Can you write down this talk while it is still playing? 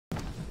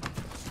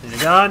Need a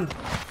gun.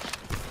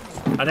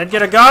 I didn't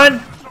get a gun.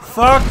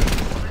 Fuck.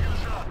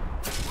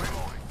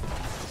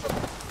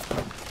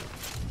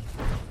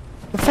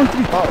 The fuck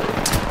did he buy?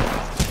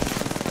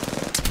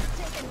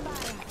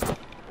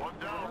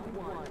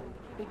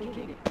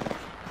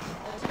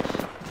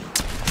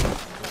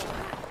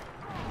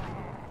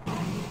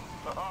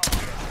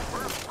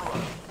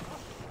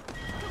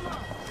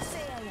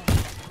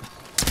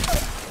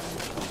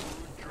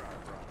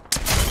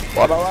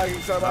 Why am I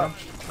lagging so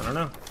much? I don't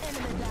know.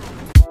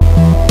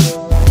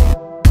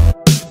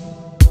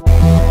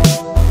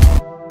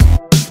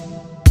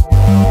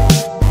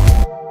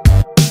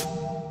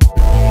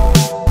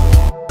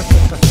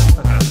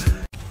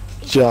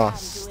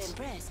 Just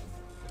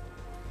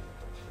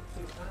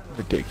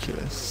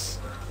ridiculous.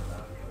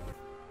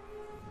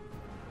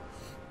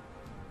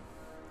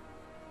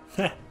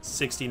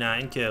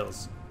 69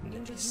 kills.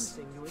 Nice.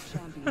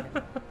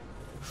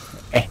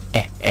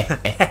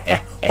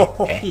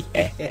 Oh,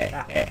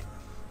 yeah.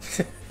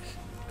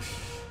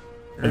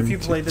 If you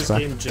play this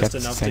game just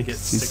enough to get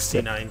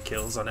 69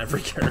 kills on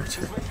every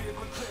character, that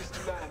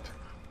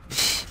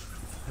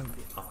would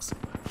be awesome.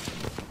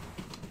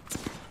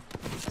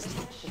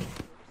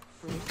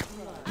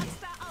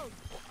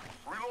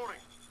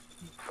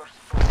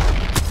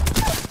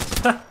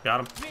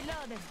 Got him.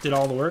 Did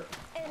all the work.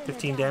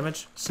 15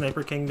 damage.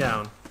 Sniper King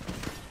down.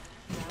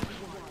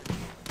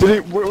 Did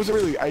it? Was it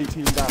really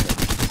 18 damage?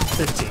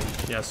 15.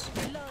 Yes.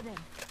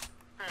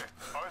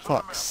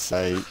 Fuck's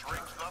sake!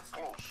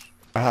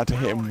 I had to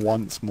hit him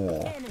once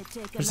more.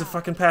 There's a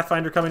fucking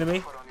Pathfinder coming to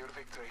me.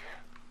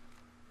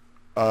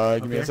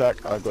 Give me a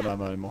sec. I've got no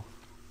ammo anymore.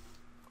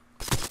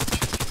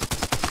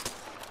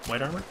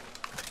 White armor.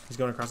 He's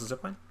going across the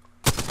zipline.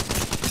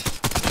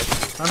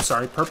 I'm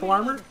sorry, purple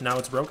armor? Now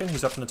it's broken.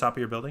 He's up in the top of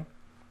your building.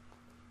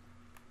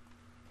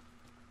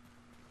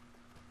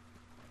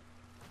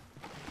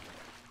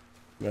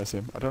 There's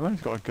him. I don't know if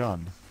he's got a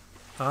gun.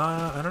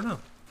 I don't know.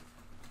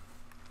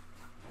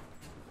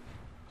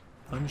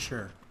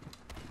 Unsure.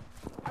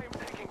 I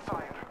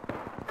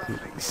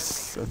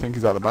think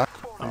he's at the back.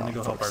 I'm gonna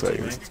go help our teammate.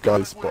 teammate. This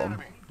guy's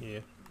bottom. Yeah.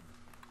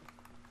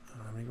 I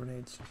don't have any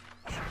grenades.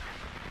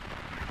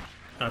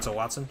 That's a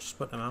Watson. Just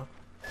putting them out.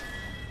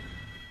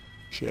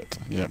 Shit.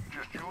 Yeah.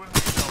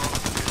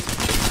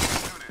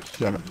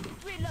 Damn it.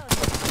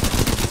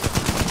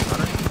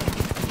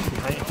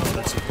 Oh,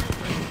 that's it.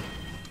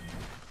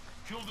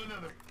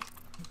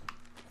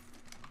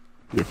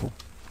 Beautiful.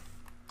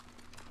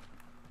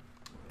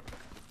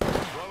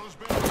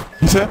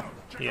 He's here?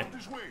 Yeah.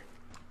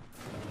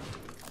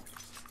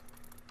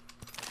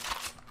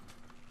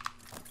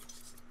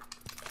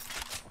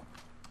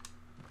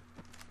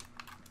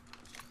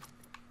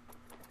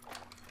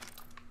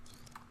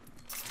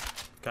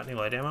 Got any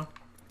light ammo?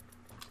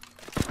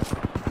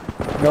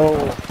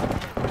 No.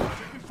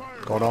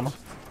 Gold armor.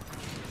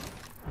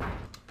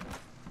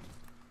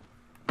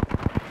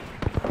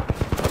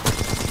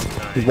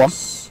 He's one.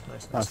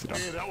 Nice.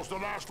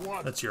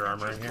 That's your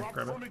armor in here.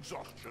 Grab it.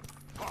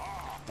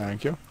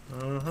 Thank you.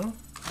 I'm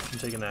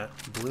taking that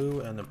blue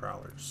and the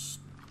prowlers.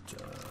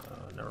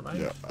 Never mind.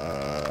 Yeah.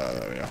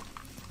 There we go.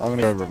 I'm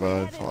gonna go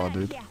revive our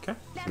dude. Okay.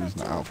 He's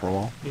not out for a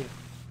while. Yeah.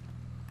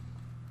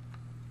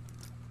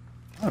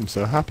 I'm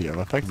so happy. I've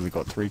effectively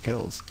got 3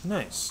 kills.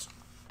 Nice.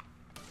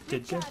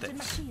 Did good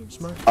things.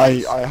 Smart.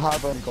 I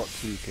have only got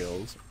 2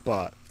 kills,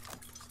 but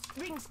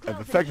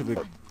I've effectively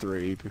got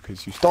 3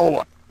 because you stole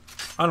one.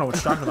 I don't know what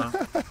you're talking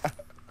about.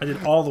 I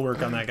did all the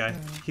work on that guy.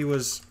 He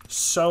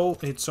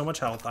had so much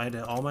health. I had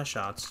all my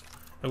shots.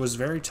 It was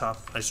very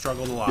tough. I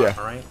struggled a lot, Yeah.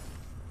 alright?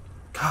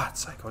 God,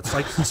 Psycho. It's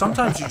like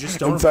sometimes you just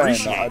don't I'm saying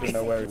appreciate that, I it. don't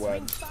know where he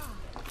went.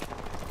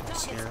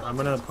 Here. I'm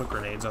gonna put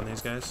grenades on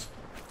these guys.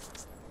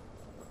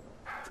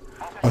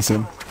 That's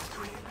him.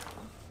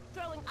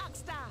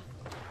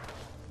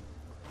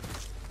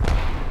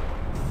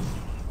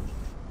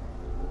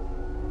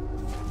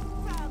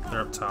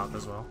 They're up top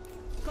as well.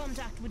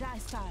 Contact with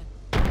ice time.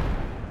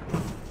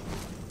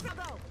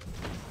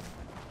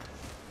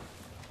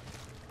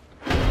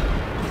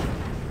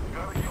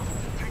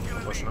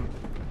 Pushing them.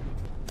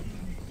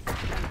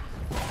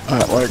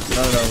 Wait. I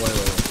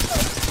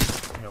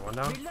got one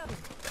down.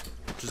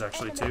 Which is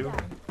actually 2.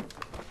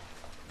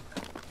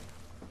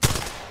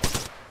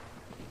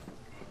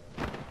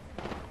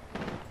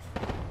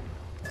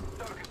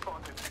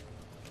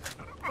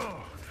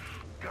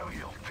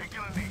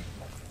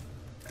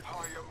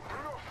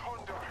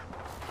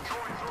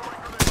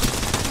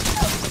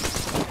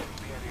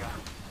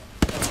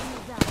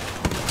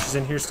 She's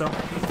in here still.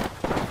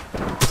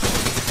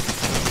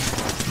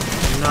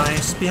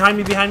 Nice. Behind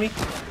me.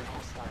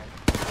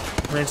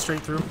 Ran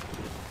straight through.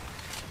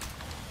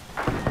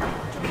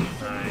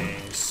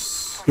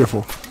 Nice.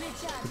 Beautiful.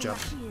 Good job.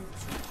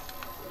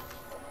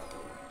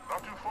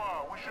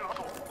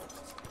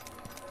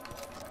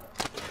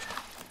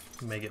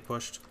 May get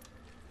pushed.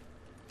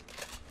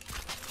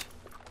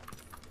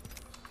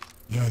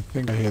 Yeah, I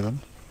think I hear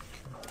them.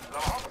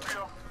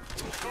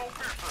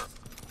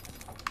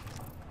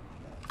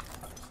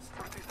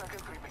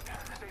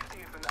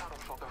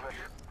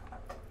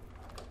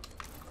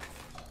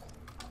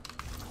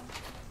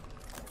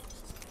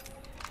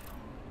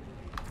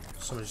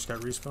 Somebody just got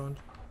respawned.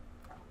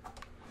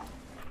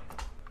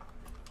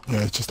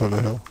 Yeah, it's just over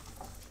the hill.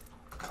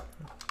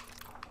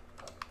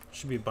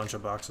 Should be a bunch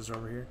of boxes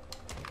over here.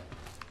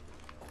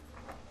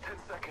 10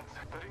 seconds.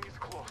 The ring is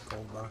close.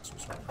 Gold box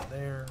was right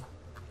there.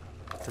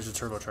 There's a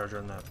turbocharger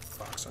in that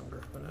box. I'm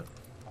grabbing it.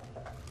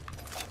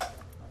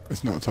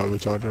 It's not a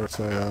turbocharger, it's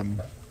a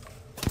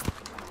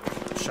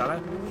Shot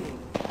at?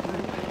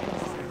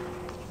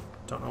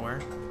 Don't know where.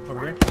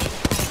 Over here.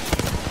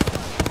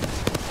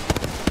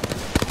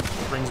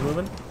 Ring's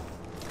moving.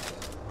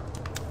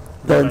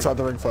 Go inside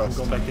the ring first.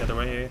 I'm going back the other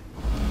way.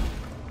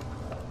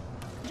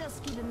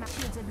 Just giving my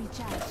kids a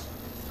recharge.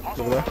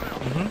 Over there.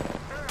 Mm-hmm.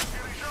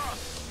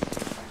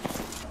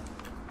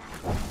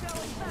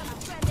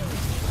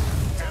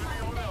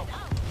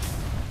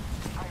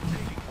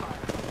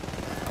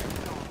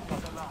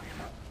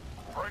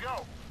 Bring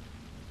out.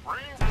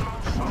 Ring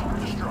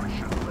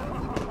self-destruction.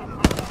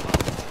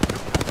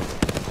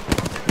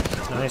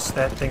 Nice.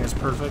 That thing is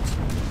perfect.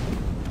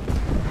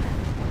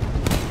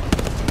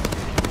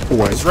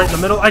 Always. It's right in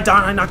the middle. I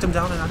knocked him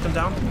down.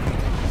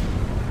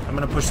 I'm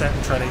gonna push that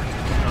and try to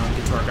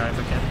get to our guy if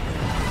I can.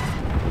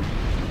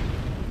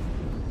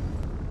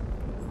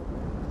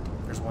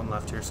 There's one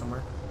left here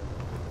somewhere.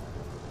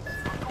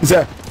 He's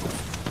there.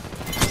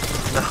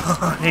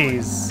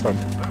 Nice. Done.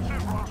 That's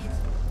it, Ross.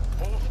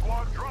 Whole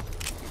squad drop.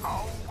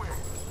 I'll win.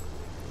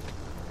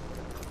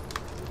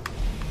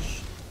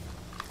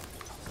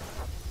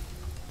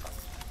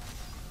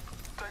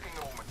 Taking a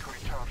moment to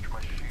recharge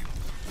my shield.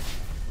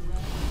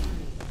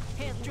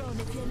 Head drone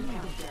if you need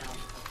it.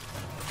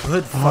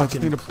 Good Oh, I just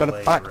fucking need a better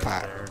play backpack.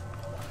 right there.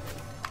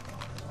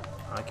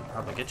 I can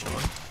probably get you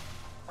one.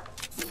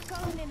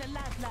 Calling in a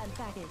lifeline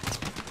package.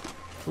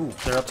 Ooh,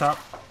 they're up top.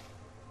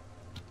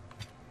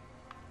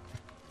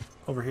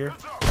 Over here.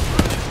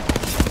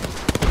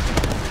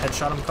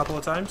 Headshot him a couple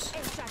of times.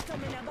 Extra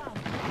coming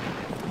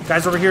above.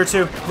 Guys over here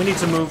too. We need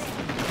to move.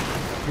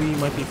 We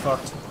might be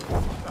fucked.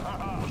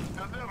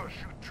 They'll never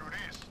shoot through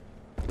this.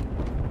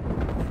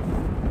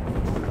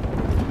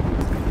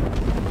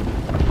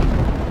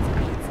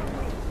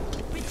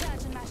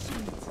 Recharging my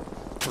shields.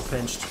 We're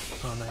pinched.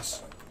 Oh,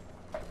 nice.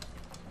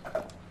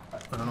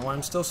 I don't know why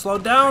I'm still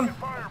slowed down.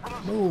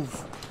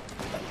 Move.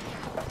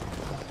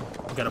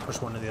 We gotta push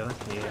one to the other.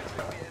 Yeah.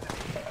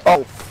 Oh,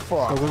 Go,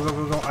 fuck. go, go,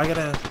 go, go. I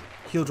gotta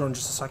heal drone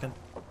just a second.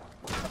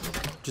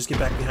 Just get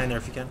back behind there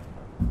if you can.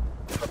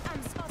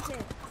 I'm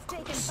spotted.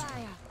 Taking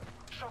fire.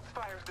 Shots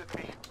fired at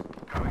me.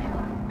 Come here.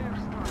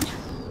 Airstrike.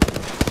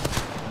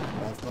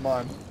 That's the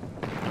mine.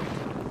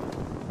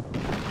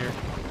 Here.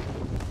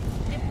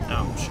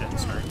 Oh, shit.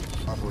 Sorry.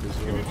 I've already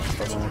zeroed.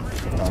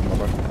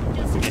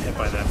 If we get hit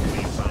by that, we'll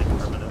be fine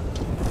for a minute.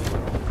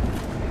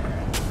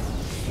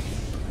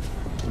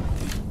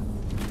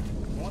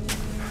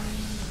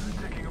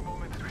 Taking a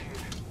moment to heal.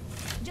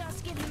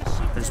 Just giving my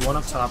shield. There's one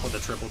up top with a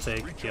triple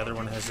take. The other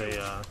one has a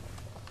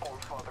All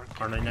father.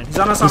 R99. He's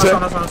on us, on us,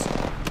 on us, on us.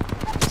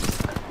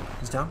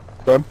 He's down.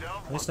 Done.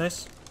 Nice,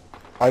 nice.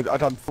 I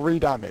done 3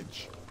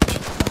 damage.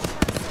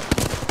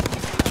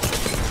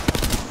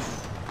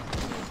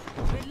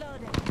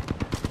 Reloading.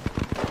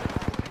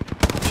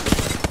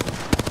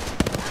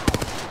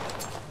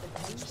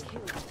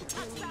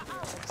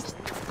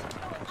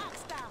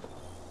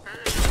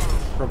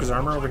 Broke his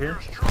armor over here.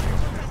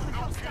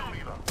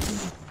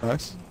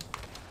 Nice.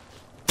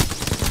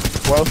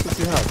 What else does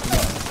he have?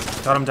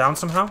 No. Got him down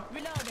somehow.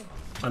 Reloading.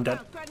 I'm dead.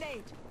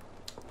 Grenade.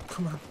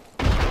 Come on.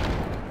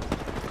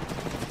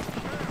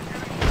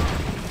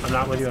 I'm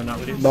not with you, I'm not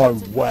with you. No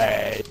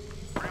way.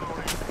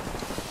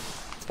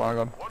 Spying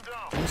on. One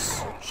down.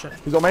 Nice. Shit.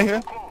 He's on me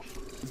here. Close.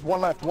 There's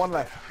one left, one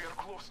left. We are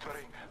close to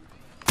ring.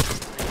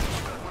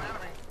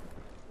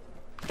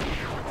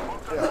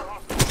 Yeah.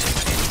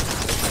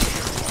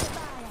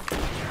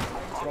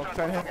 Someone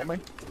can hit on me.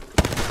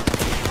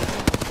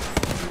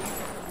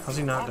 How's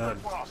he not dead?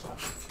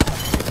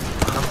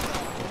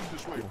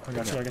 I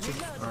got I you. got you.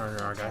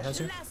 Our guy has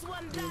you. Last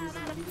one down.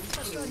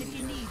 Extra drone if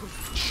you need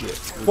it.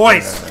 Shit.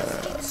 Boys!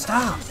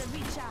 Stop! The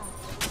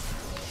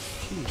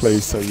recharge.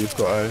 Please, so you've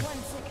got a... 1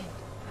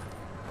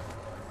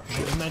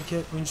 second. Get a med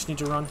kit. We just need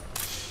to run.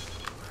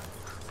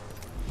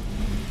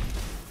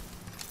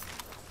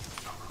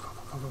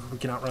 We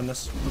can outrun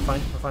this. We're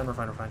fine. We're fine. We're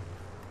fine. We're fine.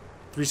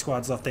 3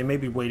 squads left. They may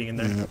be waiting in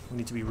there. Yeah. We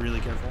need to be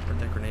really careful with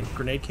that grenade.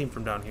 Grenade came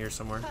from down here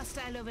somewhere.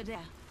 Hostile over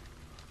there.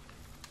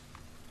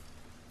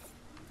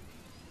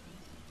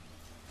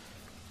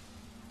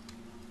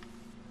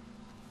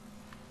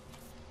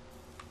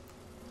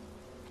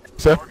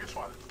 Sir? Target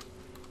spotted.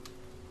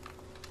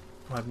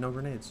 Oh, I have no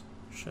grenades.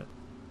 Shit.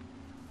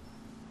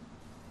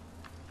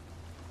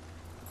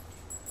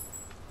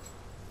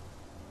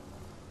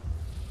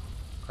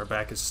 Our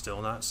back is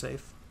still not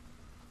safe.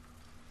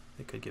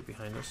 They could get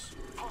behind us.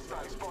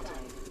 Hostile spotted.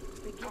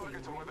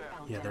 Target's over there.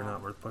 Yeah, they're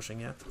not worth pushing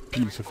yet.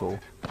 Beautiful.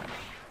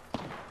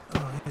 Oh,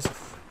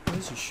 what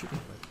is he shooting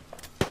with?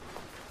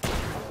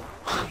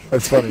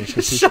 It's funny, she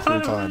shoots Shot 3 him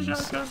with a times.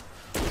 shotgun.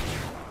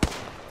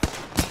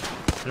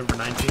 Number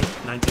 19.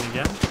 19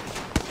 again.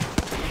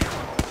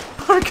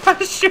 Our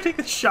guy's shooting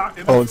a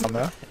shotgun. Oh, it's on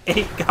there.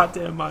 8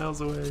 goddamn miles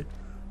away.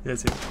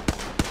 Yes, yeah,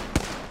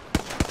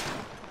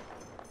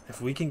 if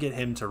we can get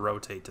him to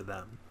rotate to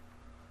them,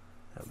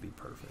 that would be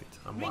perfect.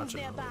 I'm Rings watching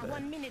there him by over there.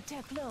 1 minute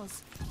till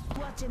close.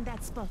 Watching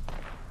that spot.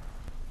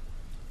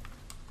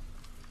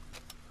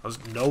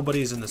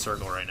 Nobody's in the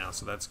circle right now,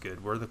 so that's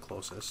good. We're the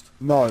closest.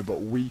 No,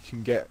 but we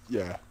can get,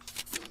 yeah.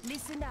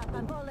 Listen up,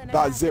 I'm pulling a That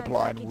last zip time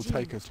line will package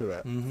take in. us to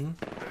it. Mm-hmm.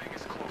 The ring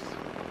is close.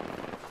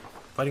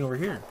 Fighting over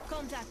here.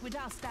 Contact with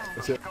hostile.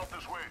 That's it. Out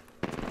this way.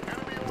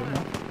 Enemy over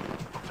there.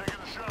 I'm taking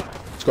a shot.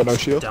 It's got no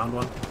shield. Downed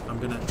one. I'm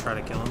gonna try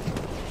to kill him.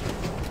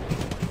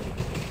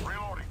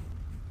 Reloading.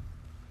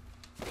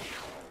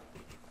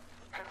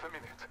 Half a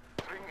minute.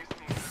 Ring is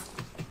near.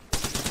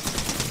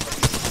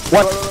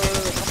 What?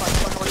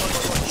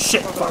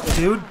 Shit, fuck,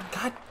 dude.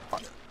 God.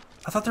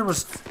 I thought there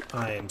was...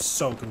 I am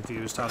so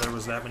confused how there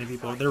was that many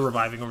people. They're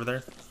reviving over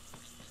there.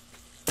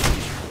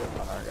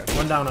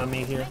 One down on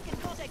me here. Making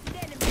contact with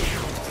enemy.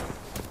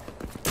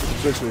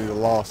 It's literally the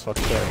last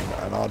fucking thing,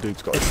 and our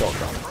dude's got a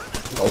shotgun.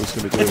 I was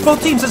gonna do. It's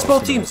both teams! It's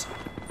both teams!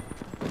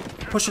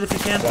 Push it if you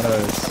can. One of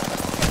those.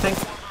 I think.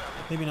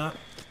 Maybe not.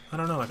 I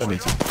don't know, actually.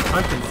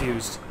 I'm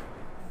confused.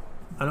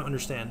 I don't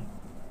understand.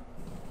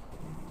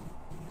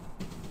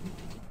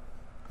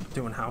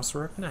 Doing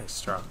housework? Nice,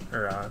 straw.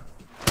 Or,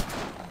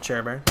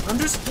 chair bear. I'm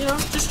just, you know,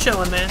 just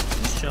chilling, man.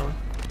 Just chilling.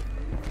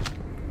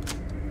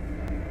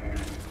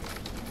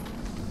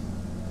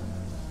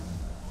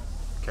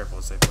 Careful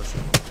as they push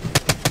it.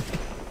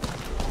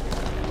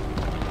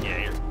 Yeah,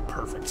 you're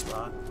perfect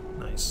spot.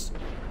 Nice.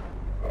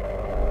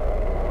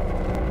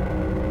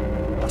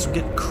 Also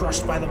getting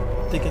crushed by the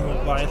thinking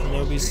Leviathan, that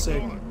would be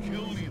sick.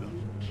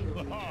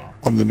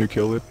 I'm the new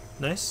kill lead.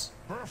 Nice.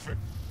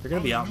 They're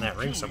gonna be out in that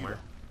ring somewhere.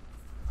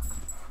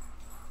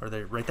 Or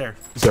they right there,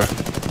 Is there?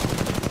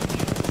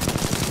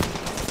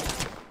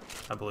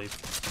 I believe.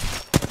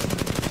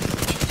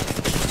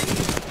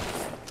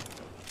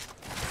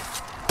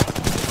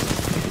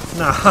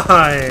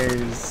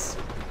 Nice.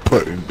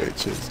 Put in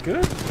bitches.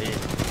 Good.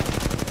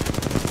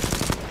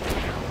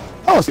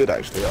 That was good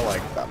actually. I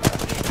like that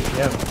match.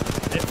 Yeah,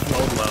 it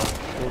flowed well.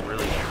 Flowed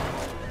really well.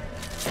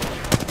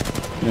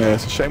 Yeah,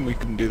 it's a shame we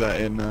couldn't do that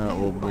in,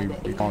 or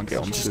we can't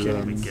get Just onto,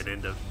 can't even get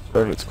into.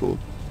 whatever it's called.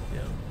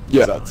 Yeah.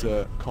 Yeah, that's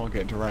can't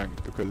get into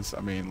ranked because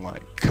I mean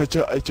like, we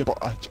done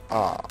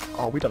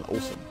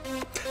awesome.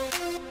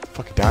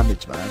 Fucking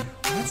damage, man.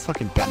 That's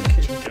fucking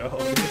damage. Go.